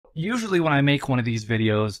Usually when I make one of these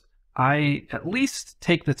videos, I at least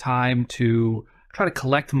take the time to try to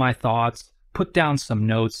collect my thoughts, put down some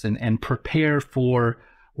notes, and prepare for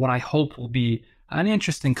what I hope will be an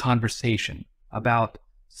interesting conversation about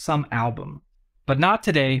some album. But not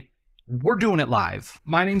today. We're doing it live.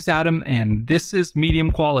 My name's Adam, and this is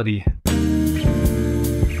Medium Quality.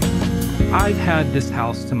 I've had this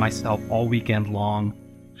house to myself all weekend long.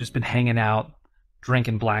 Just been hanging out,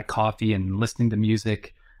 drinking black coffee, and listening to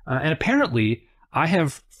music. And apparently, I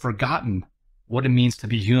have forgotten what it means to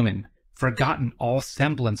be human, forgotten all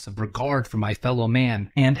semblance of regard for my fellow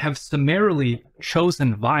man, and have summarily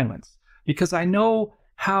chosen violence. Because I know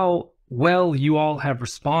how well you all have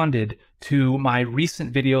responded to my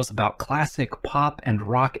recent videos about classic pop and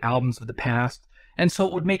rock albums of the past. And so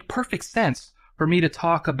it would make perfect sense for me to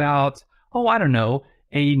talk about, I don't know,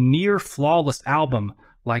 a near flawless album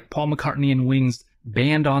like Paul McCartney and Wings'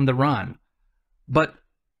 Band on the Run. But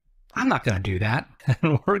I'm not going to do that.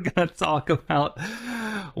 We're going to talk about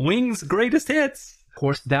Wings' greatest hits. Of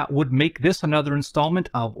course, that would make this another installment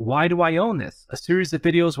of Why Do I Own This? A series of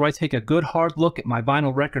videos where I take a good hard look at my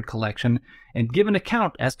vinyl record collection and give an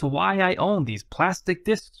account as to why I own these plastic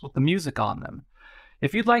discs with the music on them.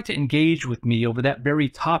 If you'd like to engage with me over that very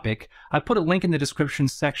topic, I put a link in the description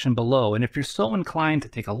section below, and if you're so inclined to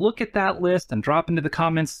take a look at that list and drop into the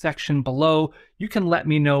comments section below, you can let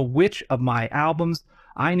me know which of my albums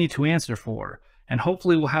I need to answer for, and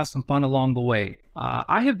hopefully we'll have some fun along the way.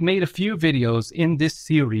 I have made a few videos in this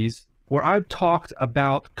series where I've talked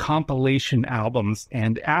about compilation albums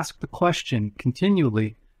and asked the question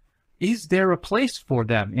continually, is there a place for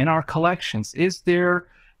them in our collections? Is there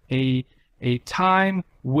a time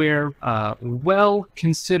where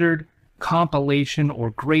well-considered compilation or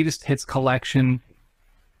greatest hits collection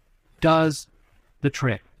does the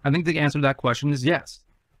trick? I think the answer to that question is yes.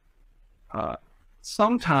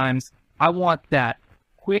 Sometimes I want that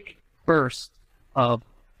quick burst of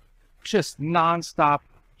just non-stop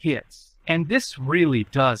hits. And this really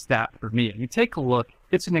does that for me. You take a look,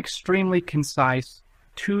 it's an extremely concise,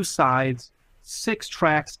 2 sides, 6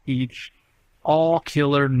 tracks each, all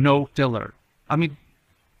killer, no filler. I mean,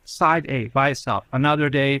 side A by itself, Another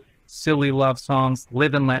Day, Silly Love Songs,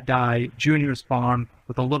 Live and Let Die, Junior's Farm,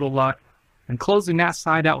 With a Little Luck, and closing that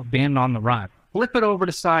side out with Band on the Run. Flip it over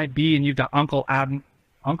to side B and you've got Uncle Albert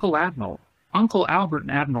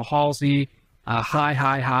and Admiral Halsey, Hi,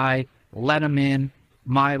 Hi, Hi, Let 'Em In,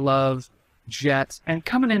 My Love, Jets, and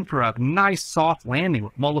coming in for a nice soft landing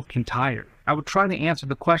with Mull of Kintyre. I would try to answer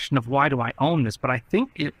the question of why do I own this, but I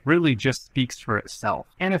think it really just speaks for itself.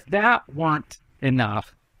 And if that weren't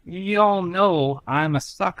enough, y'all know I'm a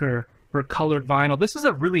sucker for colored vinyl. This is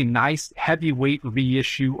a really nice heavyweight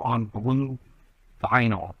reissue on blue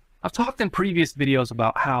vinyl. I've talked in previous videos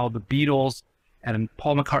about how the Beatles and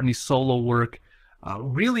Paul McCartney's solo work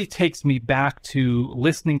really takes me back to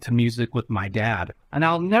listening to music with my dad. And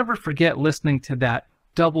I'll never forget listening to that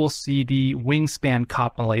double CD Wingspan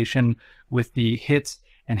compilation with the hits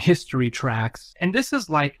and history tracks. And this is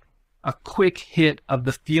like a quick hit of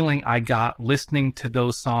the feeling I got listening to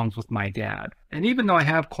those songs with my dad. And even though I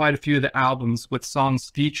have quite a few of the albums with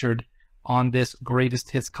songs featured on this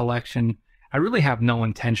greatest hits collection, I really have no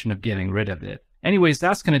intention of getting rid of it. Anyways,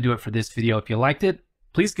 that's going to do it for this video. If you liked it,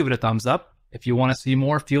 please give it a thumbs up. If you want to see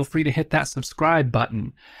more, feel free to hit that subscribe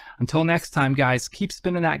button. Until next time, guys, keep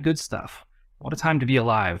spinning that good stuff. What a time to be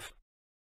alive.